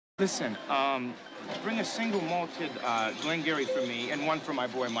Listen, bring a single malted Glengarry for me and one for my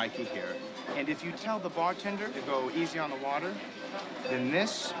boy Mikey here. And if you tell the bartender to go easy on the water, then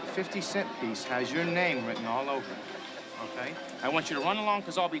this 50-cent piece has your name written all over it, okay? I want you to run along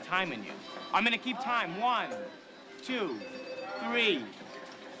because I'll be timing you. I'm gonna keep time. 1, 2, 3,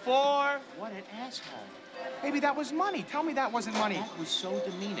 4. What an asshole. Baby, that was money. Tell me that wasn't money. That was so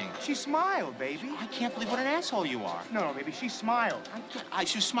demeaning. She smiled, baby. I can't believe what an asshole you are. No, baby, she smiled.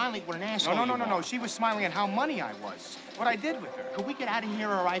 She was smiling what an asshole No. She was smiling at how money I was. What I did with her. Could we get out of here,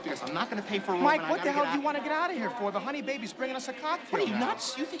 all right? Because I'm not going to pay for a room. Mike, what the hell do you want to get out of here for? The honey baby's bringing us a cocktail. What, are you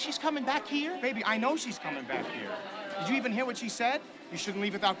nuts? You think she's coming back here? Baby, I know she's coming back here. Did you even hear what she said? You shouldn't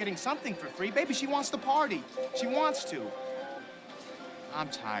leave without getting something for free. Baby, she wants to party. She wants to. I'm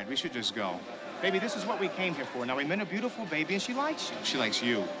tired. We should just go. Baby, this is what we came here for. Now, we met a beautiful baby, and she likes you. She likes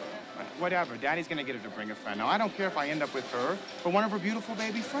you. Whatever. Daddy's gonna get her to bring a friend. Now, I don't care if I end up with her or one of her beautiful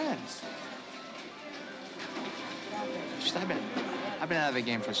baby friends. Just, I've been out of the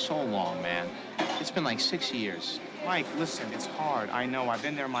game for so long, man. It's been like 6 years. Mike, listen, it's hard. I know. I've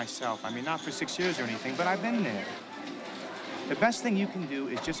been there myself. I mean, not for 6 years or anything, but I've been there. The best thing you can do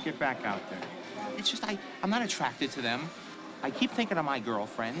is just get back out there. It's just, I'm not attracted to them. I keep thinking of my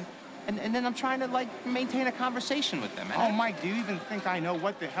girlfriend. And then I'm trying to, like, maintain a conversation with them. Oh, Mike, do you even think I know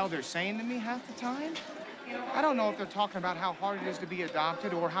what the hell they're saying to me half the time? I don't know if they're talking about how hard it is to be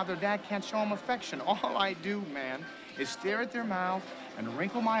adopted or how their dad can't show them affection. All I do, man, is stare at their mouth and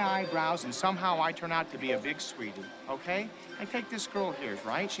wrinkle my eyebrows, and somehow I turn out to be a big sweetie, okay? I take this girl here,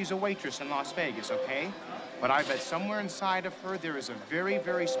 right? She's a waitress in Las Vegas, okay? But I bet somewhere inside of her there is a very,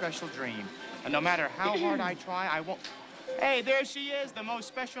 very special dream. And no matter how hard I try, I won't... Hey, there she is, the most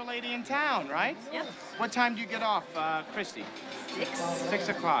special lady in town, right? Yep. What time do you get off, Christy? 6. 6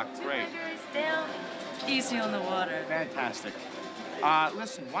 o'clock, great. Down, easy on the water. Fantastic.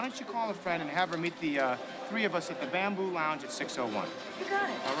 Listen, why don't you call a friend and have her meet the 3 of us at the Bamboo Lounge at 6:01? You got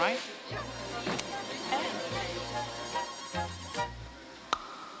it. All right?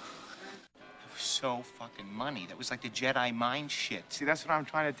 So fucking money. That was like the Jedi mind shit. See, that's what I'm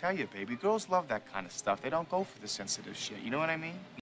trying to tell you, baby. Girls love that kind of stuff. They don't go for the sensitive shit. You know what I mean?